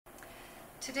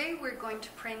Today we're going to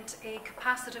print a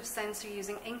capacitive sensor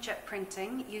using inkjet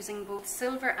printing using both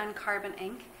silver and carbon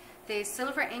ink. The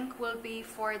silver ink will be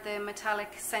for the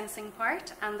metallic sensing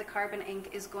part and the carbon ink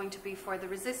is going to be for the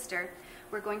resistor.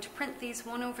 We're going to print these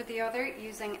one over the other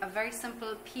using a very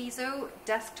simple piezo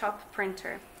desktop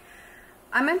printer.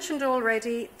 I mentioned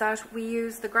already that we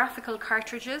use the graphical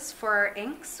cartridges for our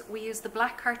inks. We use the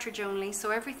black cartridge only, so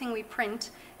everything we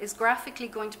print is graphically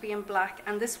going to be in black,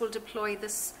 and this will deploy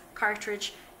this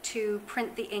cartridge to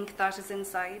print the ink that is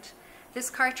inside. This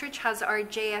cartridge has our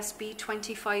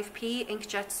JS-B25P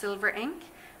inkjet silver ink,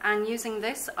 and using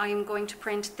this I am going to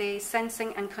print the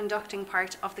sensing and conducting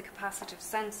part of the capacitive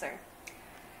sensor.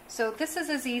 So this is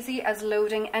as easy as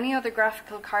loading any other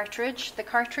graphical cartridge. The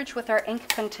cartridge with our ink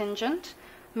contingent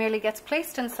merely gets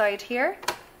placed inside here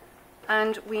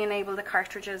and we enable the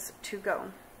cartridges to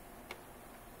go.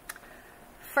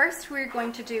 First we're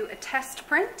going to do a test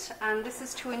print, and this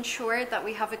is to ensure that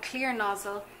we have a clear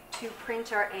nozzle to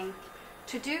print our ink.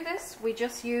 To do this we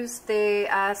just use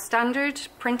the standard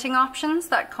printing options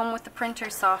that come with the printer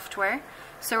software.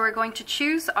 So we're going to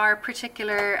choose our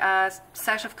particular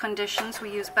set of conditions.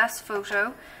 We use best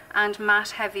photo and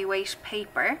matte heavyweight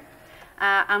paper,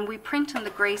 and we print in the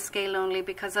grayscale only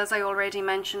because, as I already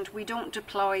mentioned, we don't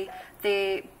deploy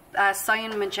the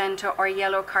cyan, magenta or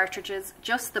yellow cartridges,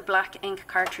 just the black ink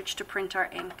cartridge to print our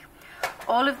ink.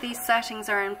 All of these settings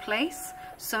are in place,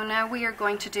 so now we are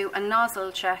going to do a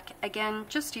nozzle check, again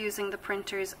just using the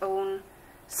printer's own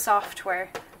software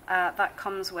that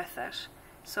comes with it.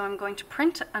 So I'm going to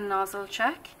print a nozzle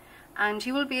check, and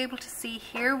you will be able to see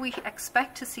here we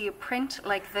expect to see a print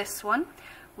like this one.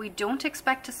 We don't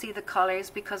expect to see the colors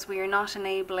because we are not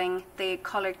enabling the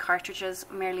colored cartridges,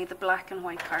 merely the black and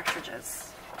white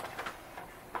cartridges.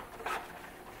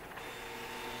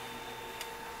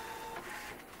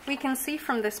 We can see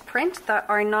from this print that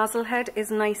our nozzle head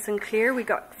is nice and clear. We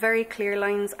got very clear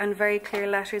lines and very clear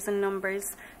letters and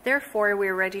numbers. Therefore,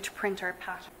 we're ready to print our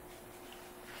pattern.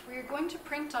 We're going to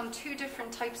print on two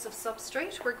different types of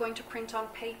substrate. We're going to print on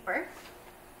paper.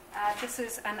 This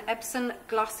is an Epson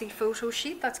glossy photo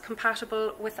sheet that's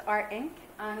compatible with our ink,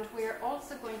 and we're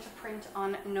also going to print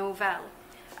on Novell.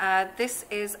 This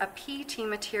is a PET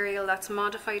material that's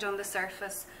modified on the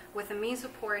surface with a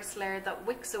mesoporous layer that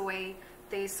wicks away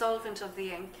the solvent of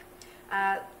the ink.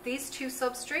 These two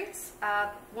substrates,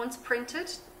 once printed,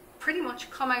 pretty much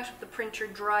come out of the printer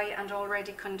dry and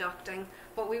already conducting,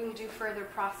 but we will do further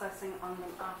processing on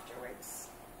them afterwards.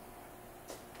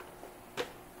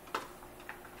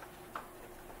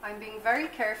 I'm being very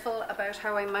careful about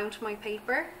how I mount my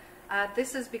paper.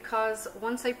 This is because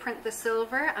once I print the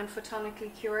silver and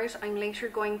photonically cure it, I'm later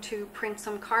going to print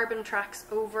some carbon tracks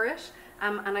over it,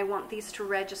 and I want these to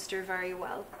register very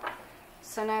well.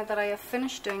 So now that I have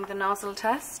finished doing the nozzle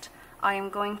test, I am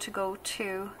going to go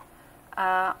to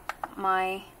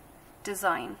my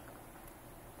design.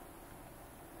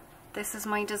 This is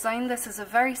my design. This is a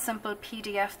very simple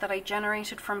PDF that I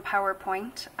generated from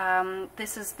PowerPoint.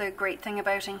 This is the great thing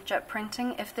about inkjet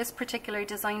printing. If this particular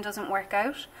design doesn't work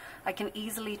out, I can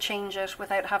easily change it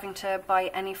without having to buy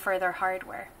any further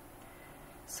hardware.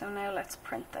 So now let's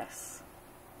print this.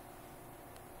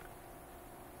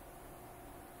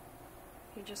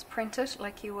 You just print it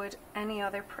like you would any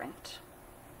other print.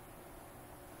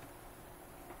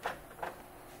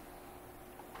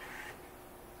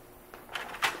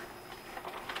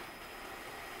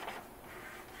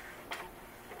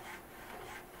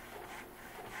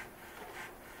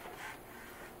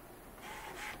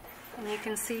 And you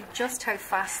can see just how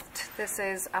fast this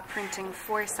is at printing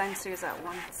 4 sensors at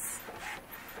once.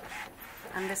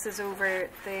 And this is over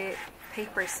the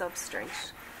paper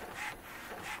substrate.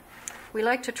 We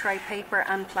like to try paper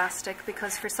and plastic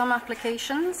because for some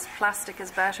applications plastic is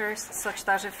better, such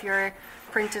that if your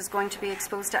print is going to be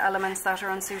exposed to elements that are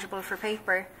unsuitable for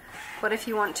paper. But if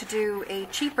you want to do a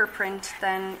cheaper print,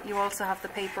 then you also have the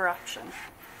paper option.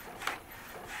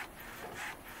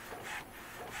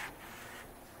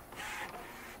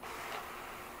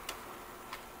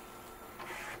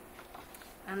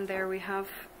 And there we have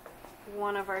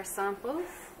one of our samples.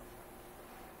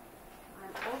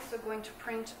 I'm also going to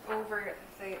print over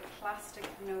the plastic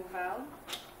Novell.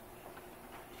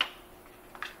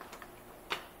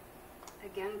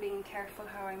 Again, being careful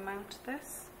how I mount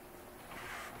this.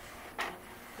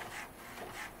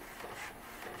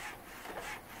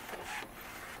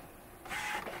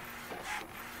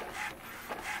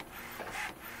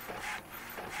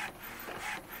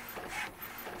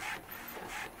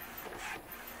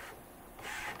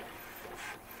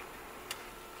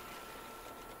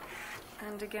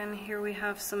 And again, here we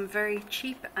have some very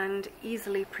cheap and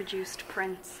easily produced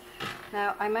prints.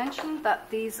 Now, I mentioned that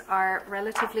these are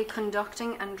relatively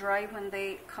conducting and dry when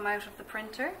they come out of the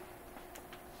printer.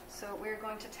 So we're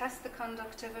going to test the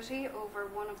conductivity over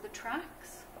one of the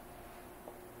tracks.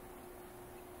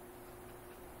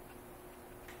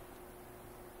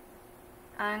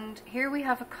 And here we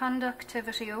have a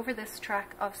conductivity over this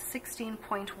track of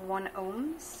 16.1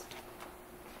 ohms.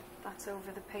 That's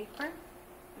over the paper.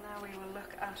 Now we will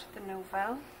look at the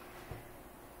Novell,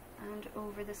 and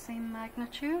over the same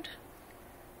magnitude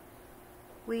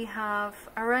we have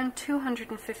around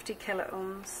 250 kilo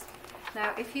ohms.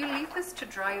 Now if you leave this to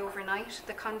dry overnight,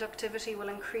 the conductivity will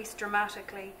increase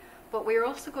dramatically, but we're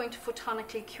also going to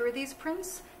photonically cure these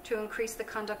prints to increase the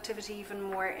conductivity even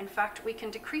more. In fact, we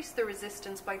can decrease the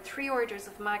resistance by 3 orders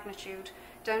of magnitude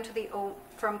down to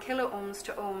from kilo ohms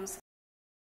to ohms,